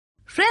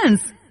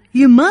Friends,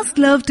 you must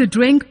love to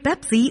drink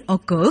Pepsi or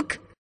Coke.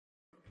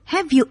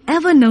 Have you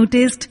ever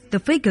noticed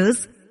the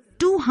figures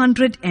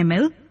 200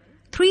 ml,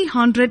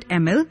 300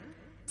 ml,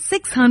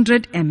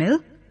 600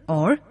 ml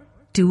or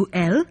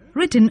 2L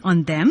written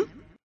on them?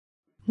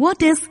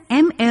 What is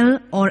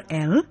ml or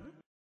L?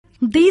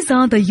 These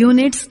are the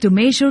units to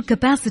measure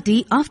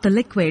capacity of the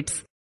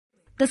liquids.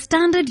 The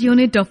standard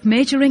unit of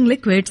measuring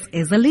liquids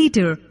is a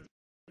litre.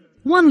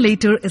 1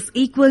 litre is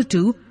equal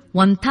to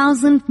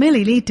 1000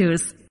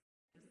 milliliters.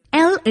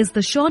 L is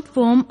the short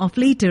form of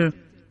litre.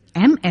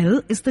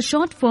 ml is the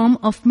short form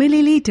of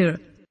milliliter.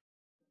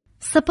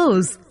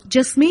 Suppose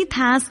Jasmeet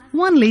has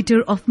 1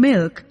 litre of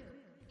milk.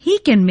 He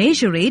can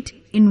measure it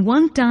in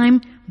 1 time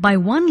by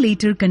 1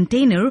 litre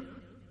container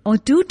or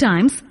 2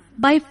 times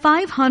by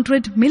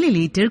 500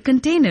 milliliter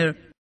container.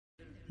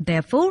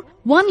 Therefore,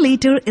 1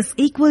 litre is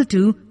equal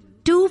to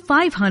 2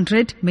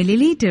 500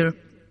 milliliter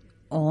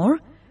or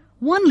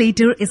 1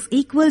 litre is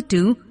equal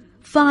to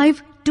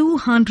 5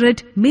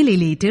 200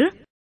 milliliter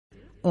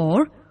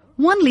or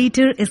 1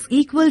 litre is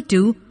equal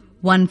to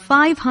 1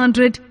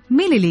 500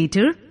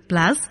 milliliter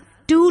plus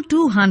 2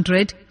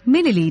 200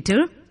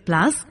 milliliter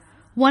plus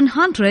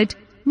 100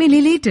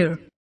 milliliter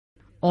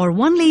or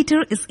 1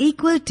 litre is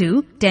equal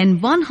to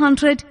 10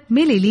 100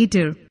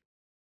 milliliter.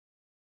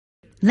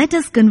 Let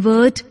us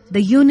convert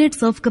the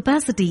units of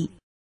capacity.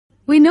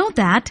 We know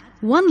that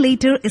 1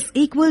 litre is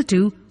equal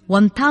to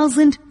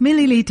 1000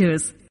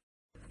 milliliters.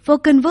 For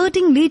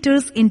converting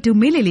liters into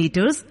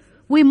milliliters,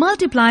 we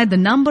multiply the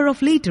number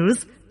of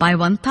liters by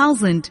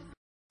 1000.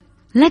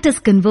 Let us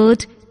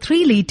convert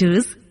 3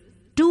 liters,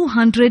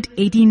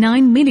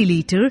 289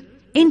 milliliter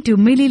into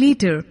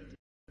milliliter.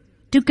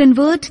 To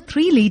convert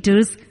 3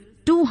 liters,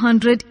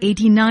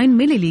 289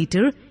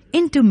 milliliter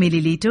into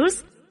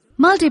milliliters,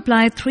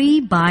 multiply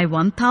 3 by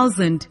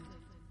 1000.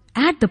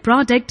 Add the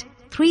product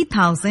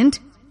 3000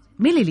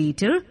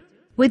 milliliter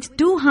with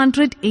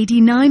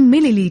 289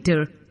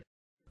 milliliter.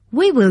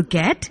 We will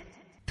get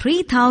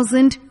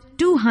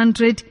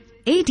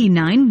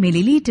 3289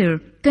 milliliter.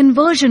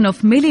 Conversion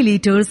of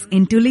milliliters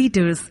into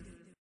liters.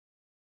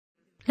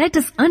 Let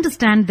us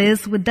understand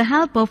this with the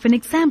help of an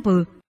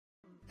example.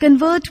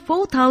 Convert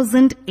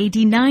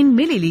 4089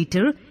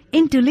 milliliter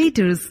into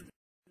liters.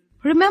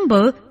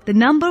 Remember, the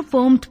number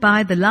formed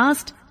by the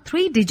last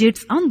 3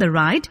 digits on the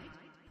right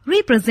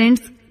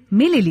represents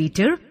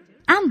milliliter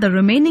and the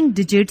remaining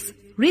digits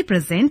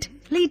represent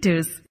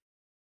liters.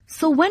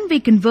 So when we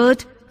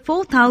convert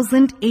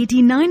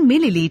 4089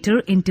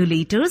 milliliter into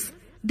liters,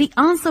 the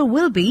answer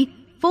will be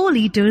 4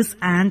 liters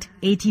and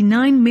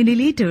 89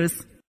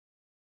 milliliters.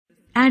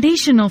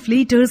 Addition of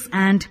liters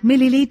and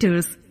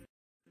milliliters.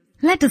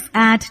 Let us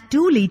add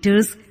 2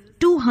 liters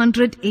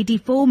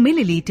 284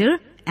 milliliter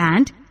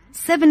and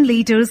 7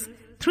 liters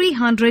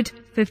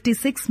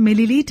 356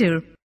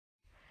 milliliter.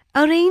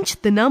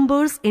 Arrange the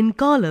numbers in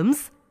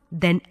columns,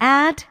 then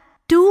add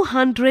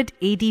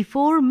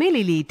 284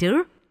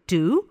 milliliter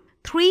to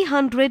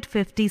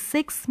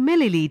 356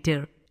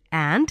 milliliter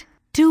and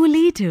 2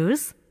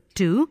 liters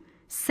to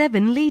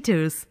 7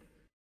 liters.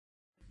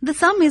 The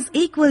sum is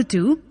equal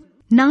to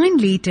 9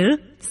 litre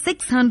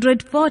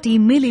 640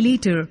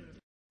 milliliter.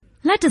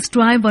 Let us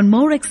try one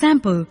more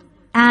example.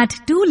 Add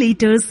 2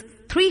 liters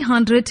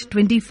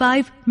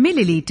 325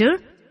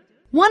 milliliter,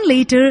 1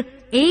 litre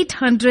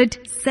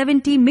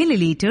 870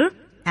 milliliter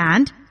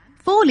and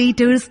 4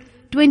 liters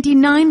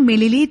 29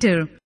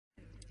 milliliter.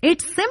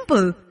 It's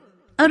simple.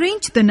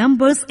 Arrange the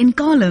numbers in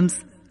columns.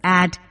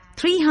 Add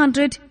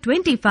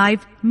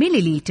 325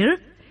 milliliter,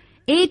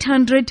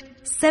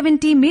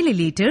 870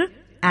 milliliter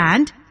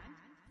and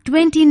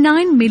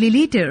 29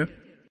 milliliter.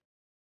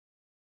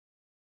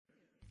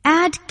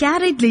 Add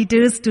carried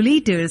liters to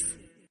liters.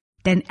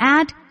 Then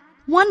add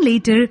 1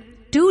 litre,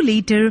 2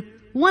 litre,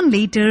 1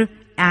 litre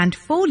and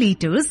 4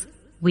 liters.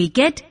 We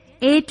get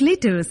 8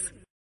 liters.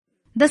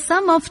 The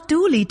sum of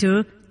 2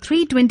 litre,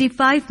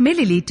 325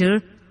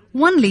 milliliter,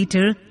 1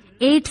 litre,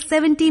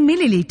 870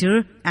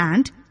 milliliter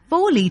and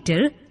 4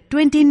 litre,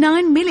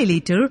 29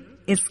 milliliter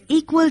is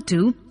equal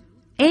to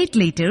 8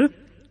 litre,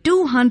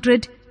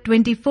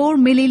 224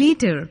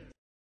 milliliter.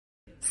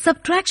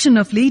 Subtraction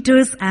of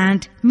liters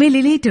and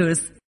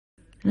milliliters.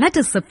 Let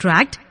us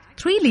subtract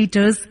 3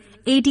 liters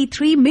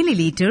 83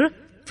 milliliter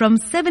from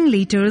 7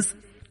 liters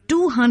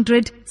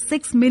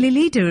 206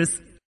 milliliters.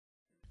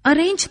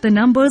 Arrange the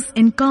numbers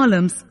in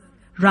columns.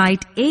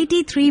 Write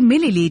 83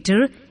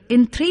 milliliter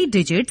in 3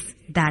 digits,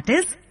 that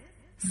is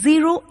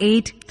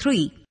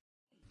 083.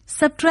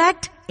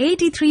 Subtract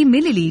 83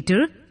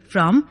 milliliter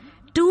from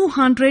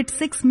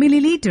 206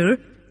 milliliter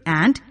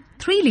and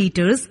 3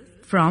 liters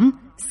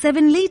from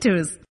 7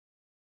 liters.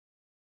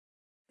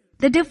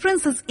 The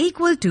difference is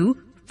equal to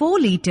 4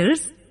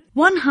 liters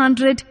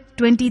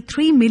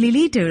 123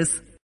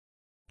 milliliters.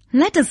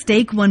 Let us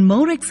take one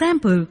more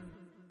example.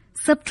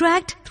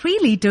 Subtract 3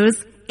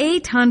 liters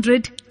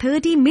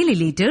 830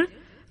 milliliter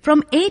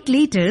from 8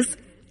 liters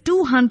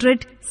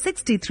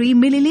 263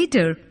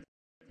 milliliter.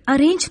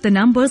 Arrange the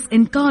numbers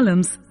in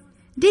columns.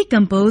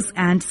 Decompose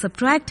and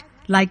subtract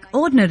like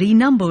ordinary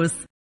numbers.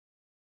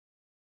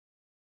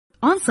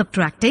 On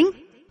subtracting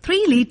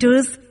 3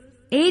 liters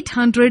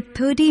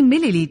 830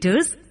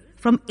 milliliters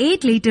from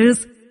 8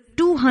 liters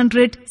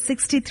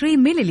 263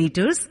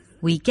 milliliters,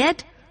 we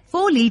get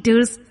 4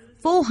 liters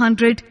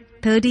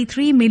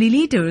 433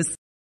 milliliters.